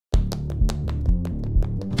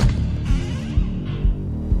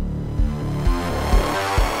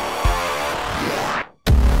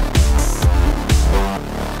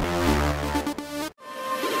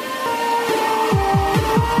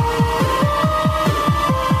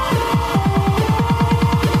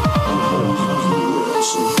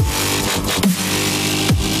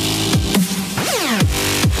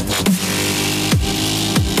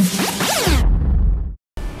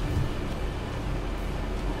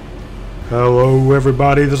Hello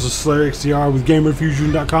everybody, this is Slayer XDR with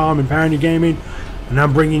GamerFusion.com and Pioneer Gaming, and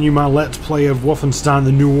I'm bringing you my Let's Play of Wolfenstein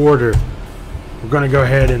The New Order. We're going to go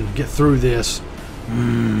ahead and get through this. It's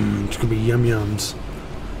going to be yum-yums.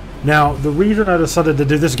 Now, the reason I decided to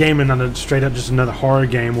do this game and not straight up just another horror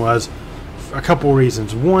game was a couple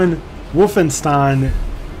reasons. One, Wolfenstein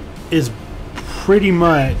is pretty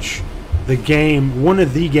much the game, one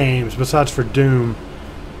of the games, besides for Doom,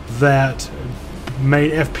 that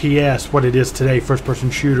made FPS what it is today,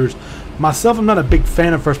 first-person shooters. Myself, I'm not a big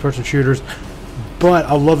fan of first-person shooters, but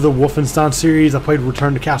I love the Wolfenstein series. I played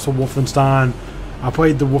Return to Castle Wolfenstein. I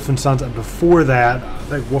played the Wolfensteins before that. I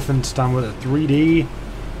think Wolfenstein was a 3D,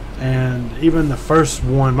 and even the first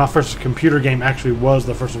one, my first computer game actually was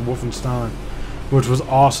the first Wolfenstein, which was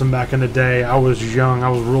awesome back in the day. I was young. I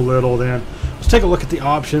was real little then. Let's take a look at the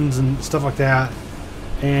options and stuff like that,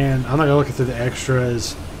 and I'm not going to look through the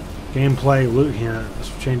extras. Gameplay, loot hint. This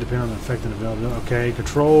will change depending on the effect and availability. Okay,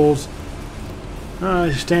 controls.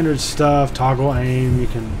 Standard stuff. Toggle aim. You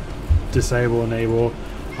can disable, enable.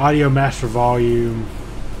 Audio master volume.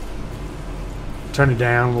 Turn it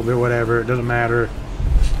down a little bit, whatever. It doesn't matter.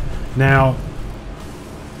 Now,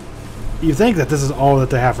 you think that this is all that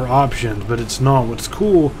they have for options, but it's not. What's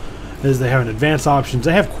cool is they have an advanced options.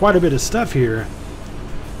 They have quite a bit of stuff here.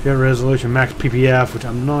 If you have resolution, max PPF, which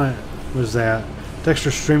I'm not. What is that?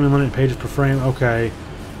 Texture streaming, limited pages per frame. Okay,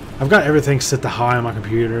 I've got everything set to high on my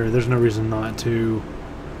computer. There's no reason not to.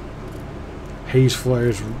 Haze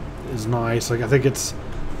flares is nice. Like, I think it's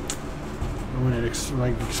when it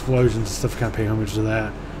like explosions and stuff. Kind of pay homage to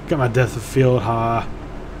that. Got my depth of field high.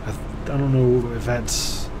 I don't know if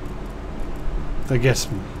that's. I guess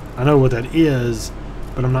I know what that is,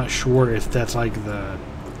 but I'm not sure if that's like the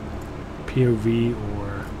POV or.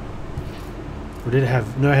 Or did it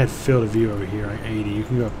have... No, I had field of view over here, like 80. You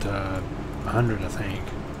can go up to 100, I think.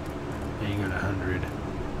 Yeah, you can go to 100.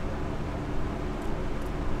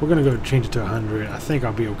 We're going to go change it to 100. I think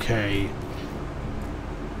I'll be okay.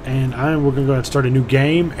 And we're going to go ahead and start a new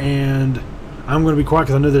game. And I'm going to be quiet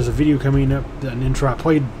because I know there's a video coming up, an intro. I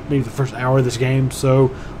played maybe the first hour of this game. So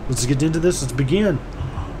let's get into this. Let's begin.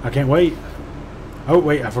 I can't wait. Oh,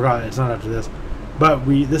 wait, I forgot. It's not after this. But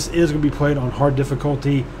this is going to be played on hard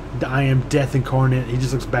difficulty. I am Death Incarnate. He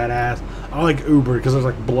just looks badass. I like Uber because there's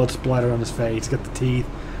like blood splatter on his face. He's got the teeth,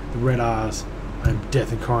 the red eyes. I'm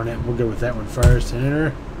Death Incarnate. We'll go with that one first.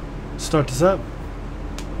 Enter. Start this up.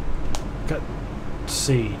 Cut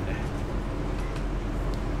scene.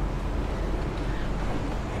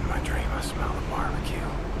 In my dream, I smell the barbecue.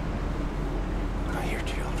 I hear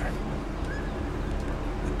children.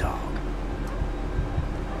 The dog.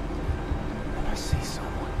 And I see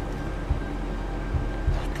someone.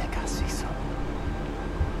 I think I see someone.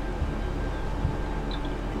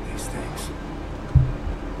 These things.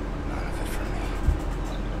 None of it for me.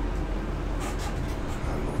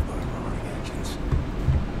 I'm moved by roaring engines.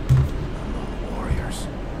 I'm all warriors.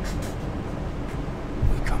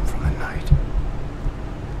 We come from the night.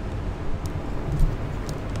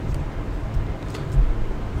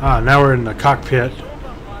 Now we're in the cockpit.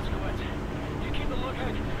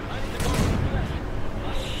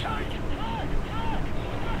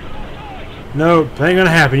 Nope, that ain't gonna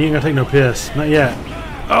happen. You ain't gonna take no piss. Not yet.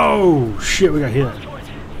 Oh, shit, we got hit.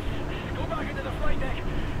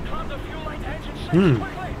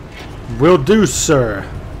 Will do, sir.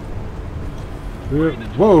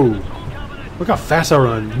 Whoa. Look how fast I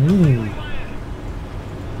run.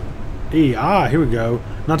 Here we go.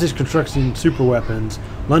 Nazis constructing super weapons.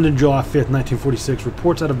 London, July 5th, 1946.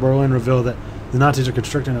 Reports out of Berlin reveal that the Nazis are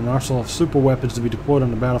constructing an arsenal of super weapons to be deployed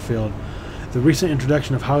on the battlefield. The recent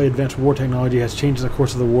introduction of highly advanced war technology has changed the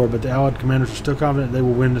course of the war, but the Allied commanders are still confident they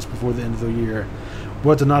will win this before the end of the year.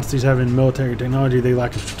 What the Nazis have in military technology, they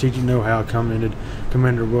lack a strategic know-how, commented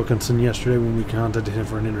Commander Wilkinson yesterday when we contacted him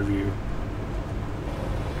for an interview.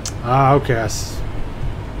 Okay.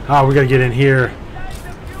 We gotta get in here.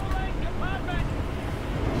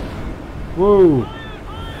 Whoa.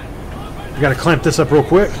 We gotta clamp this up real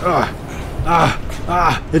quick.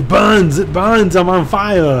 It burns! It burns! I'm on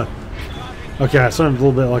fire! Okay, I sound a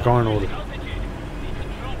little bit like Arnold.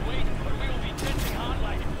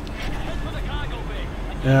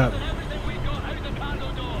 Yeah.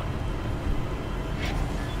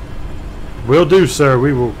 Will do, sir.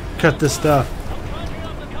 We will cut this stuff.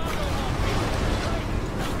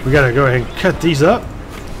 We gotta go ahead and cut these up.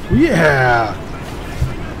 Yeah!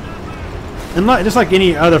 And just like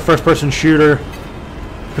any other first-person shooter,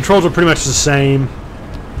 controls are pretty much the same.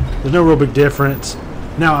 There's no real big difference.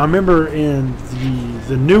 Now, I remember in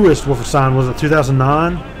the newest Wolfenstein, was it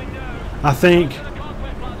 2009? I think.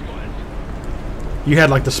 you had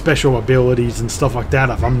like the special abilities and stuff like that,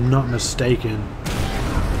 if I'm not mistaken.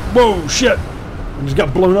 Whoa, shit! I just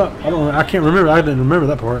got blown up. I can't remember. I didn't remember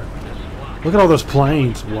that part. Look at all those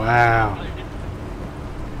planes. Wow.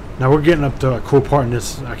 Now we're getting up to a cool part in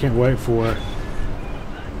this. I can't wait for.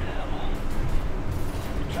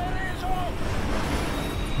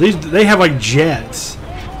 They have like jets.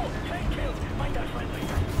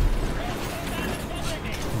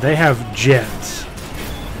 They have jets.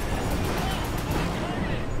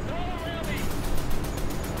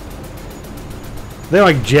 They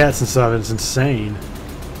like jets and stuff. It's insane.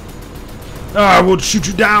 Ah, we'll shoot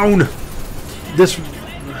you down. This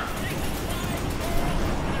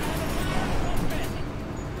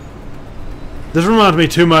reminds me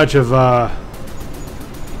too much of the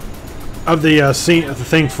scene, the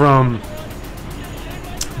thing from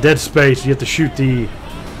Dead Space. You have to shoot the.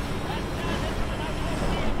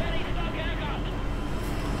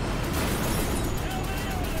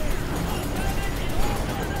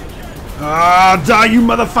 Ah, die, you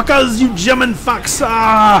motherfuckers! You German fucks!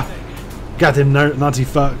 Ah! Got them Nazi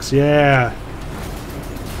fucks, yeah.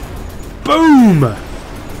 Boom!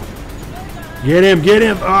 Get him, get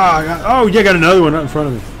him! Oh, yeah, got another one right in front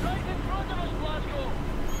of me.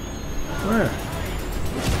 Where?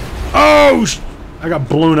 Oh! I got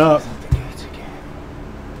blown up.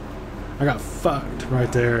 I got fucked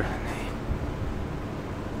right there.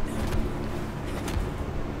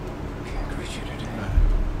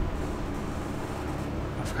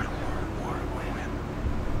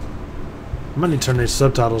 I might need to turn these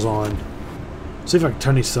subtitles on. See if I can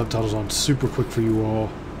turn these subtitles on super quick for you all.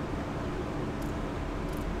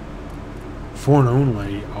 Foreign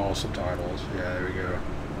only, all subtitles. Yeah, there we go.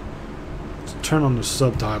 Let's turn on the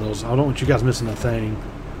subtitles. I don't want you guys missing a thing.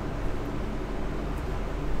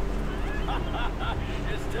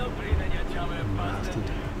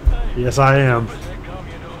 Yes, I am.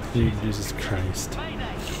 Jesus Christ.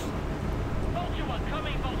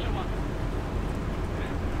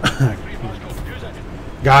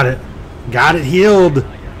 Got it. Got it healed.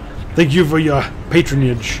 Thank you for your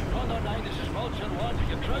patronage.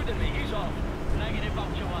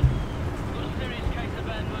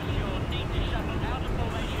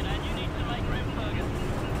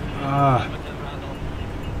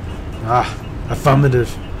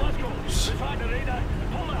 Affirmative.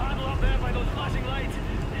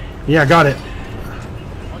 Yeah, got it.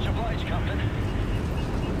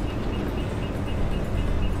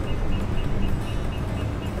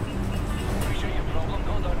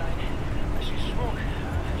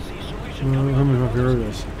 How many have you heard of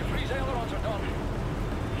this?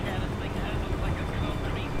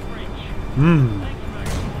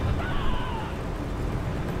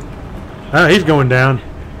 Oh, he's going down.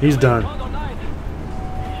 He's done.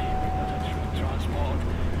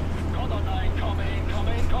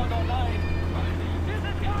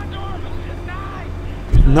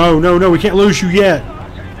 No, no, no, we can't lose you yet.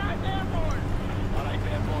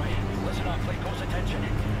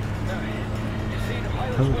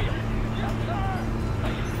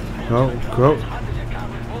 Oh, go.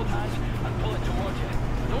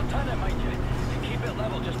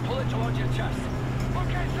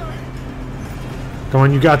 Come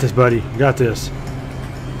on, you got this, buddy. You got this.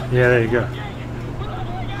 Yeah, there you go.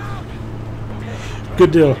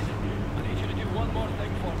 Good deal.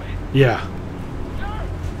 Yeah.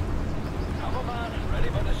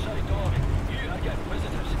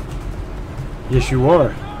 Yes, you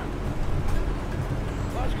are.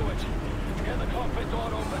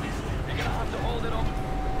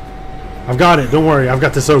 I've got it. Don't worry. I've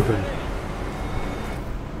got this open.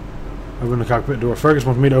 Open the cockpit door. Fergus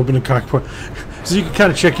wants me to open the cockpit. So you can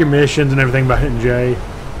kind of check your missions and everything by hitting J.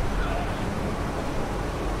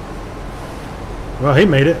 Well, he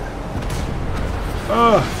made it.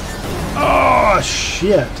 Oh,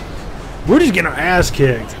 shit. We're just getting our ass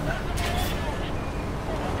kicked.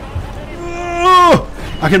 Oh,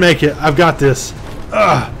 I can make it. I've got this.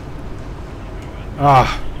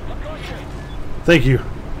 Thank you.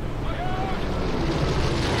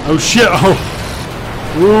 Oh, shit. Oh.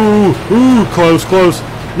 Ooh, close, close.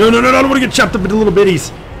 No, no, no, no, I don't want to get chopped up into little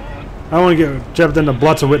bitties. I don't want to get chopped into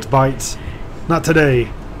Blotzowitz bites. Not today.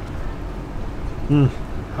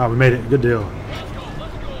 Oh, we made it. Good deal.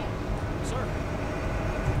 Let's go. Sir.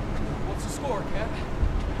 What's the score, Cap?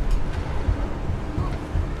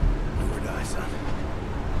 Do or die, son.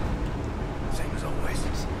 Same as always.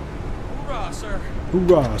 Hoorah, sir.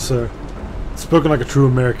 Hoorah, sir. Spoken like a true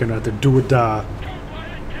American right there. Do or die.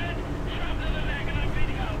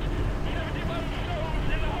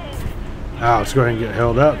 Oh, let's go ahead and get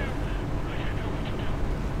held up.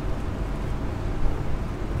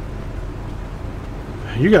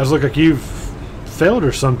 You guys look like you've failed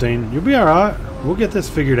or something. You'll be alright. We'll get this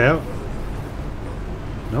figured out.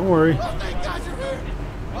 Don't worry.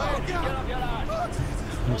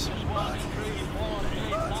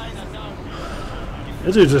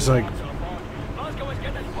 This dude's just like...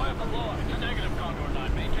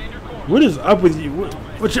 What is up with you?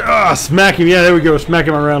 What you... Ah, smack him. Yeah, there we go. Smack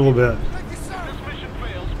him around a little bit.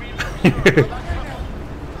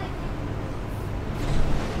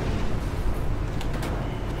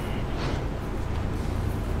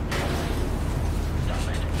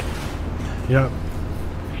 Yep.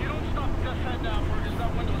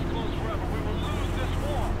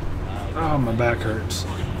 Oh, my back hurts.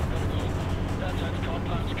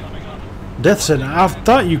 Deathhead, I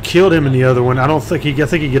thought you killed him in the other one. I don't think I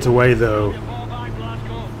think he gets away though.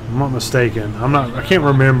 I'm not mistaken. I can't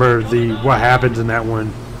remember what happens in that one.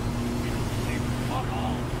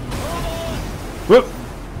 Whoop!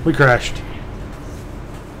 We crashed.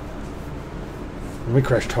 We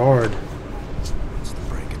crashed hard. It's the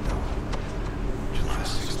break of dawn. July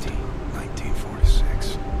 16,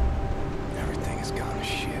 1946. Everything has gone to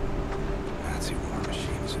shit. Nazi war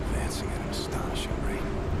machine is advancing at an astonishing rate.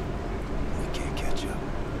 We can't catch up.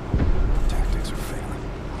 Tactics are failing.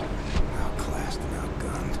 Outclassed and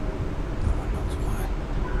outgunned. No one knows why.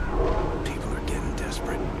 People are getting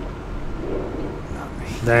desperate. Not me.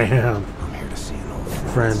 Damn. I'm here to see an old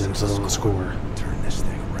Friend and still on the score. Turn this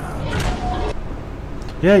thing around.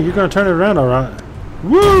 Yeah, you're gonna turn it around, all right.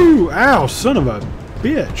 Woo! Ow, son of a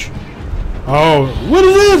bitch! Oh, what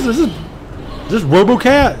is this? Is this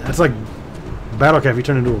RoboCat? That's like BattleCat if you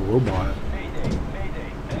turn into a robot.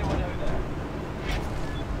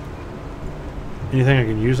 Anything I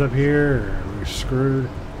can use up here? Or are we screwed?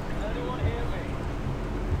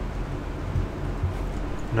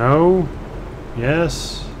 No?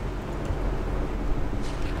 Yes?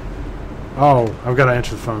 Oh, I've got to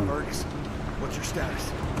answer the phone. Fergus, what's your status?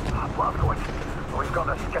 We've got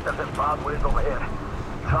the skitters and bad ways over here.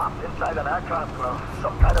 Trapped inside an aircraft or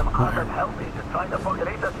some kind of armored hellbeast is trying to fucking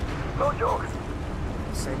eat us. No joke.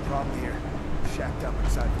 Same problem here. Shacked up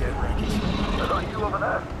inside dead wreckage. Is that you over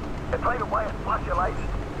there? It's right away. Flash your lights.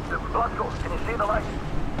 Blasco, can you see the lights?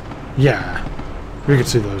 Yeah, we can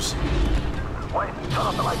see those. Wait, turn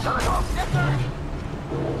off the light. Turn it off. Yes, sir.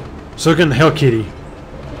 So can Hell Kitty.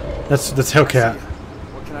 That's Hellcat.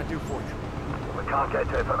 What can I do for you? We can't get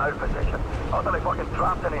to it from our position. Utterly fucking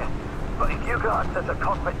trapped in here. But if you can access a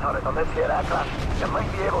cockpit turret on this here aircraft, you might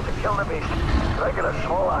be able to kill the beast. Regular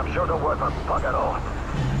small arms sure don't work for bugger all.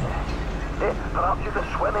 Hey, perhaps you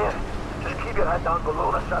can swim here. Just keep your head down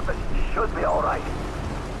below the surface. You should be alright.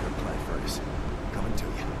 Good plan, Fergus. Coming to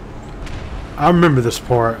you. I remember this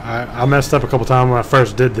part. I messed up a couple times when I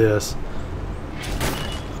first did this.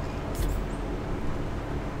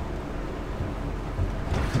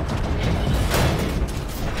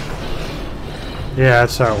 Yeah,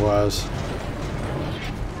 that's how it was.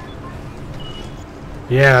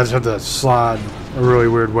 Yeah, I just have to slide a really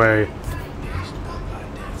weird way.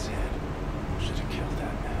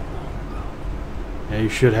 Yeah, you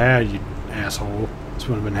should have, you asshole. This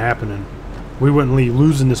wouldn't have been happening. We wouldn't leave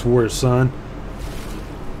losing this war, son.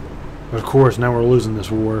 But of course, now we're losing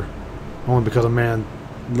this war. Only because a man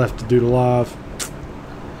left the dude alive.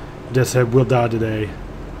 Deathhead will die today.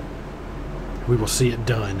 We will see it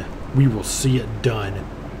done. We will see it done.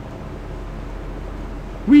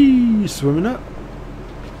 Whee! Swimming up.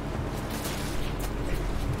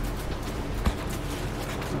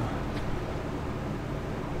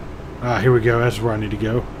 Ah, here we go. That's where I need to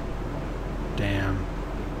go. Damn.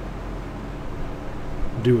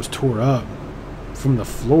 Dude was tore up. From the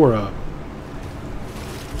floor up.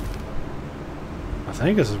 I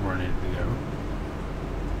think this is where I needed to go.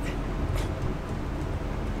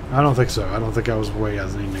 I don't think so. I don't think I was the way I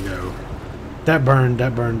was needing to go. That burned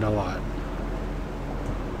a lot.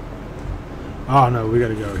 Oh no, we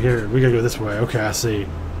gotta go here. We gotta go this way. Okay, I see.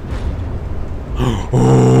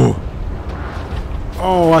 Oh,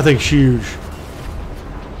 oh, I think it's huge.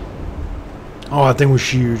 Oh, that thing was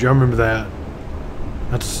huge. I remember that.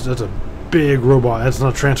 That's a big robot. That's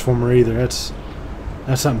not a transformer either. That's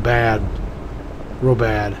something bad. Real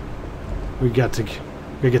bad. We got to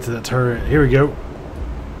get to that turret. Here we go.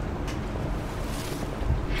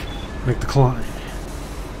 Make the climb.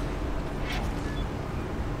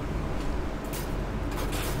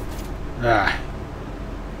 Ah.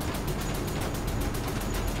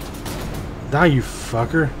 Die, you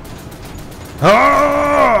fucker.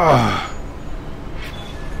 Ah!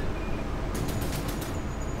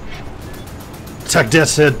 Attack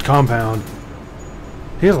Deathhead compound.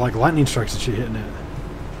 He has like lightning strikes and shit hitting it.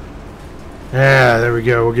 Yeah, there we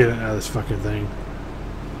go. We'll get it out of this fucking thing.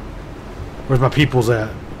 Where's my peoples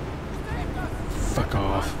at? Fuck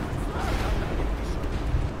off.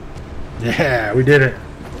 Yeah, we did it.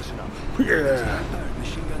 Listen up. Yeah.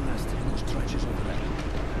 Machine gun nest in those trenches over there.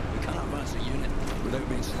 We can't advance a unit without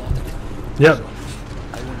being slaughtered. Yep. So,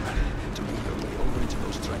 I want you to make your way over into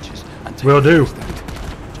those trenches and take Will do. the nest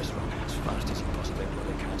out. Just run as fast as you possibly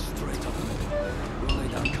can, straight up the middle. We'll lay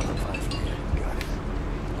down cover fire from here. Got it.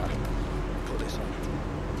 Now, put this on.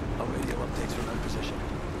 I'll radio updates from our position.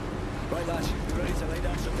 Right, lads, you ready to lay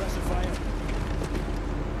down suppressive fire?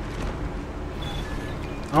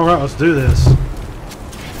 Alright, let's do this.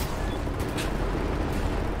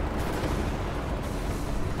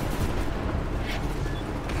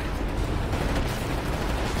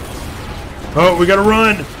 Oh, we gotta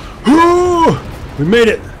run! Woo! We made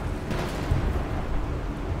it!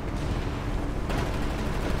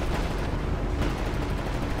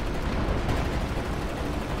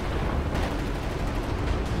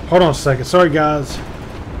 Hold on a second. Sorry, guys.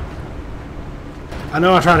 I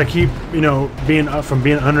know I try to keep, you know, being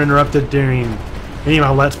uninterrupted during any of my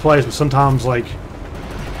Let's Plays, but sometimes, like,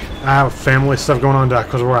 I have family stuff going on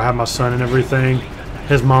because where I have my son and everything.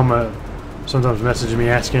 His mama sometimes messages me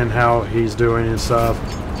asking how he's doing and stuff.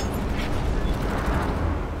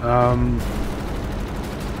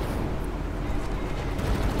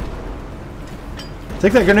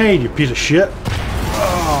 Take that grenade, you piece of shit.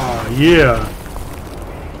 Oh, yeah.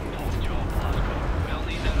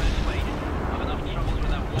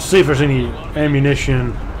 Let's see if there's any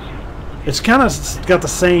ammunition. It's kind of got the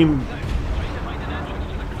same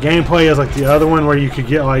gameplay as like the other one, where you could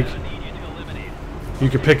get like, you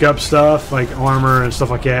could pick up stuff like armor and stuff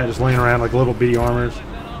like that, just laying around like little bitty armors.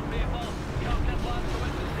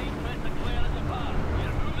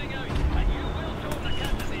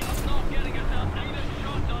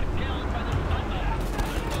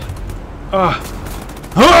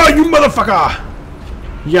 Oh, you motherfucker!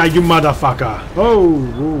 Yeah, you motherfucker! Oh,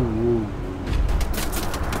 whoa, whoa.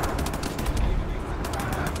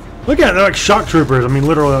 Look at it, they're like shock troopers. I mean,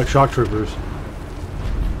 literally like shock troopers.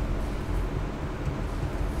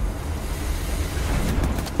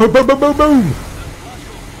 Boom, boom, boom, boom, boom!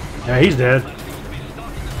 Yeah, he's dead.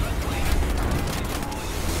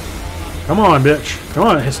 Come on, bitch. Come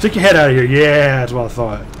on, stick your head out of here. Yeah, that's what I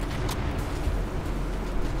thought.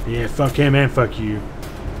 Yeah, fuck him and fuck you.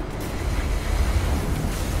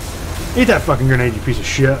 Eat that fucking grenade, you piece of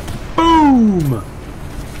shit. Boom!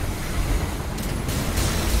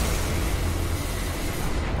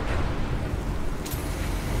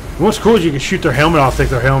 What's cool is you can shoot their helmet off, take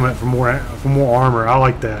their helmet for more armor. I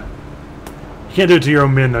like that. You can't do it to your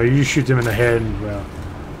own men though. You just shoot them in the head and well.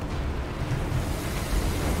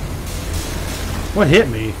 What hit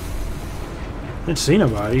me? Didn't see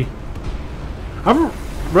nobody. I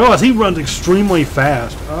realized he runs extremely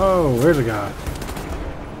fast. Oh, where's the guy?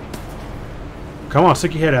 Come on,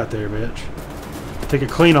 stick your head out there, bitch. Take it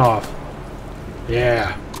clean off.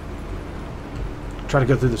 Yeah. Try to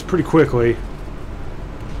go through this pretty quickly.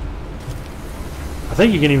 I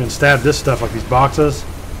think you can even stab this stuff like these boxes.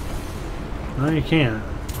 No, you can't.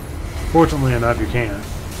 Fortunately enough, you can't.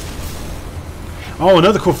 Oh,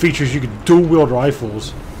 another cool feature is you can dual-wield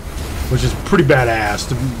rifles, which is pretty badass,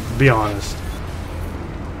 to be honest.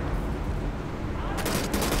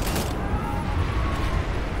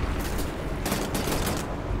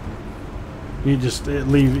 You just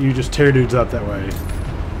tear dudes up that way.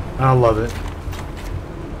 I love it.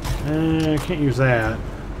 Can't use that.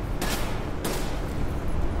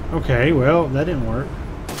 Okay, well, that didn't work.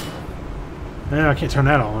 I can't turn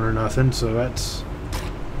that on or nothing, so that's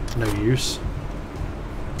no use.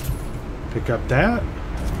 Pick up that.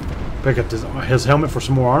 Pick up his helmet for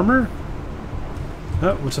some more armor.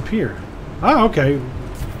 Oh, what's up here? Oh, okay.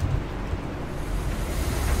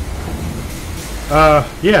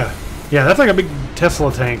 Yeah. Yeah, that's like a big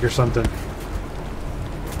Tesla tank or something.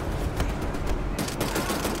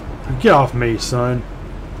 Get off me, son.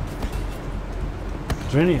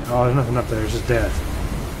 Is there any? Oh, there's nothing up there. It's just death.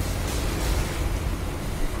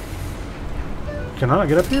 Can I not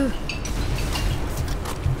get up here?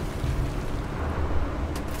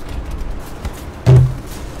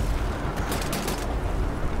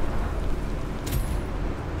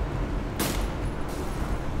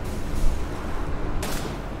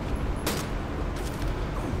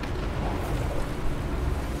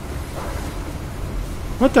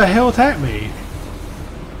 What the hell attacked me?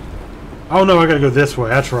 Oh no, I gotta go this way.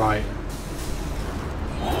 That's right.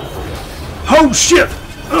 Oh shit!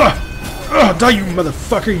 Ugh, die you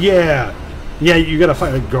motherfucker! Yeah, yeah. You gotta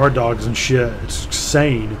fight like guard dogs and shit. It's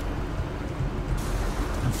insane.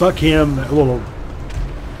 And fuck him, that little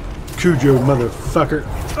Cujo motherfucker.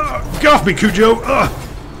 Ugh. Get off me, Cujo! Ugh!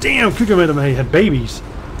 Damn, Cujo made him had babies.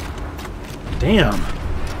 Damn.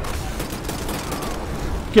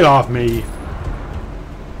 Get off me.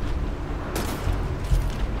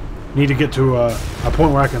 Need to get to a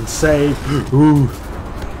point where I can save. Ooh.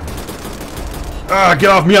 Ah, get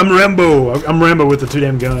off me! I'm Rambo! I'm Rambo with the 2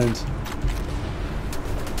 damn guns.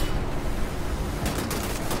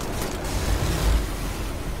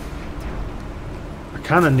 I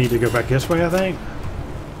kind of need to go back this way, I think.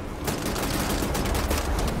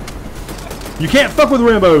 You can't fuck with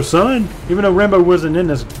Rambo, son! Even though Rambo wasn't in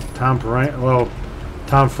this time frame,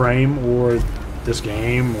 or this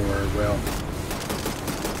game, or, well...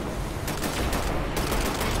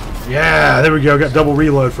 Yeah, there we go. Got double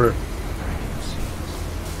reload for...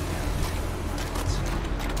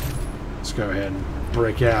 Let's go ahead and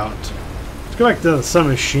break out. Let's go back to the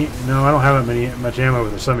submachine. No, I don't have much ammo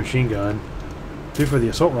with the submachine gun. Do for the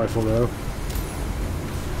assault rifle though.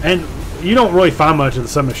 And you don't really find much of the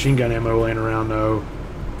submachine gun ammo laying around though.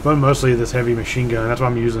 But mostly this heavy machine gun. That's why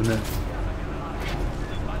I'm using it.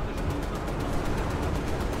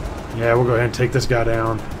 Yeah, we'll go ahead and take this guy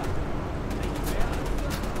down.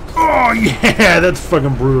 Oh yeah, that's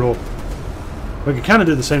fucking brutal. We can kind of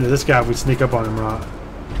do the same to this guy if we sneak up on him, right?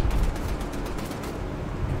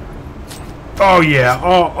 Oh yeah,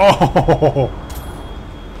 oh.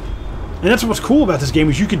 And that's what's cool about this game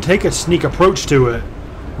is you can take a sneak approach to it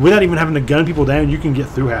without even having to gun people down. You can get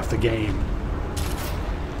through half the game.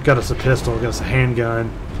 Got us a pistol, got us a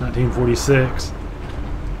handgun, 1946.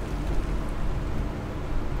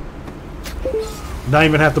 Not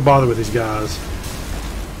even have to bother with these guys.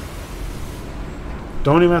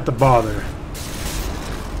 Don't even have to bother.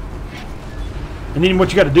 And then what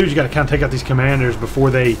you got to do is you got to kind of take out these commanders before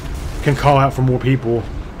they can call out for more people.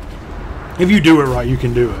 If you do it right, you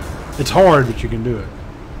can do it. It's hard, but you can do it.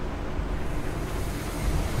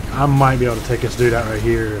 I might be able to take this dude out right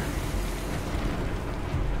here.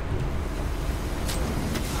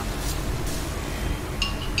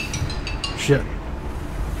 Shit.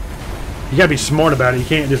 You gotta be smart about it. You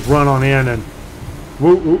can't just run on in and...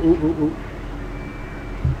 Woo, woo, woo, woo, woo.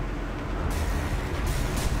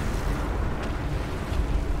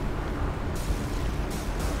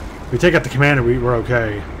 We take out the commander, we're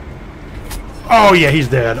okay. Oh yeah, he's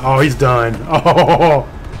dead. Oh, he's done. Oh,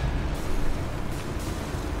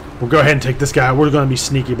 we'll go ahead and take this guy. We're going to be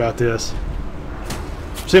sneaky about this.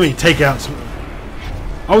 See how many takeouts.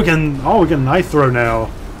 Oh, we can knife throw now.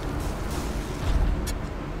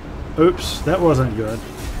 Oops, that wasn't good.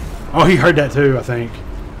 Oh, he heard that too, I think.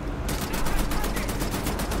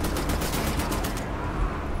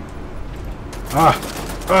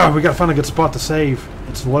 We gotta find a good spot to save.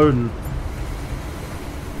 It's loading.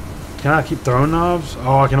 Can I keep throwing knobs?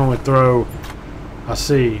 Oh, I can only throw... I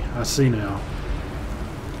see now.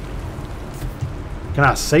 Can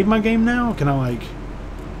I save my game now? Can I like...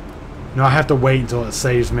 No, I have to wait until it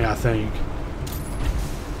saves me, I think.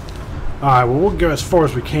 Alright, well we'll go as far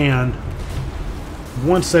as we can.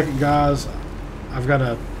 1 second, guys. I've got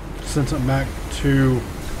to send something back to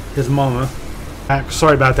his mama.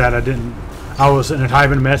 Sorry about that, I was sitting there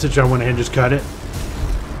typing a message, I went ahead and just cut it.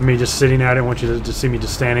 Me just sitting at it. I want you to just see me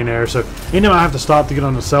just standing there. So anytime I have to stop to get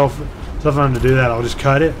on the cell phone to do that, I'll just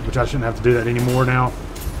cut it, which I shouldn't have to do that anymore now.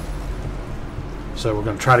 So we're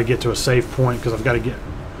going to try to get to a safe point because I've got to get...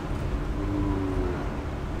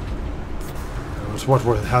 Let's watch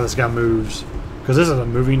how this guy moves, because this is a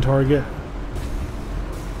moving target.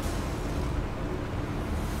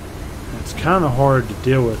 It's kind of hard to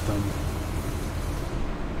deal with them.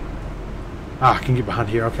 Ah, I can get behind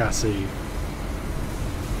here. Okay, I see.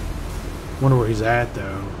 Wonder where he's at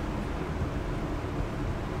though.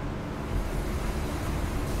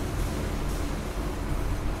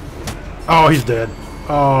 Oh, he's dead.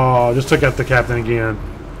 Oh, just took out the captain again.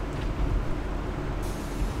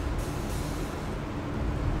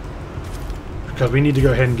 Because we need to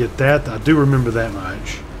go ahead and get that. I do remember that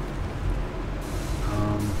much.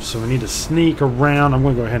 So we need to sneak around. I'm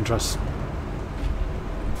going to go ahead and try.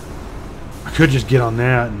 I could just get on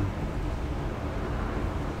that and...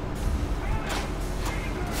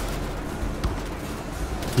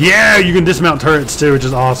 Yeah, you can dismount turrets too, which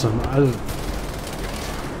is awesome.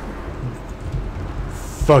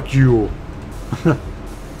 Fuck you.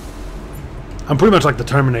 I'm pretty much like the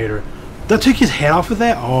Terminator. That took his head off with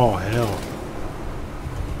that? Oh, hell.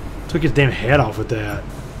 Took his damn head off with that.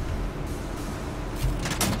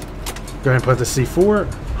 Go ahead and put the C4.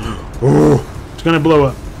 Oh, it's gonna blow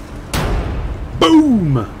up.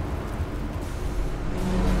 Boom!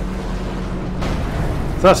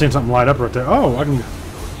 Thought I seen something light up right there. Oh, I can...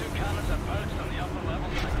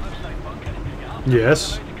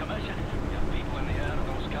 Yes.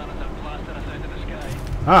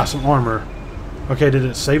 Ah, some armor. Okay, did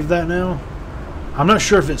it save that now? I'm not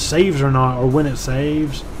sure if it saves or not, or when it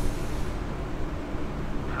saves.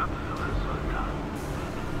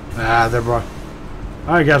 Ah, there, bro.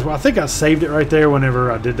 Alright, guys. Well, I think I saved it right there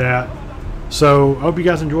whenever I did that. So, I hope you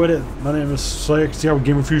guys enjoyed it. My name is SlayerXTR with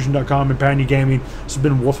GamerFusion.com and Pioneer Gaming. This has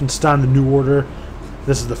been Wolfenstein The New Order.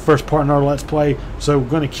 This is the first part in our Let's Play. So, we're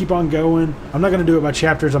going to keep on going. I'm not going to do it by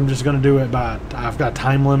chapters. I'm just going to do it by... I've got a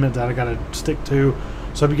time limit that I got to stick to.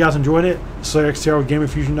 So, if you guys enjoyed it, SlayerXTR with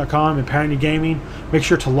GamerFusion.com and Pioneer Gaming. Make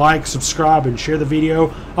sure to like, subscribe, and share the video.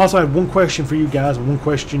 I also have one question for you guys. One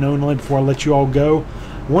question only before I let you all go.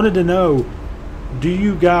 I wanted to know, do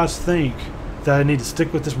you guys think that I need to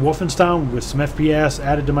stick with this Wolfenstein with some FPS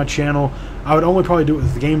added to my channel? I would only probably do it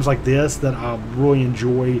with games like this that I really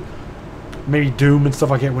enjoy, maybe Doom and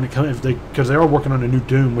stuff like that when it comes, because they are working on a new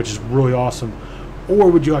Doom, which is really awesome.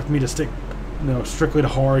 Or would you like me to stick, strictly to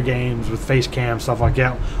horror games with face cam, stuff like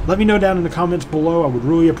that? Let me know down in the comments below. I would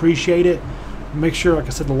really appreciate it. Make sure, like I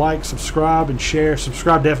said, to like, subscribe, and share.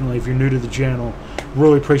 Subscribe definitely if you're new to the channel.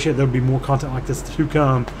 Really appreciate it. There'll be more content like this to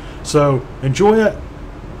come. So enjoy it.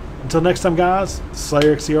 Until next time, guys,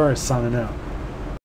 SlayerXTR is signing out.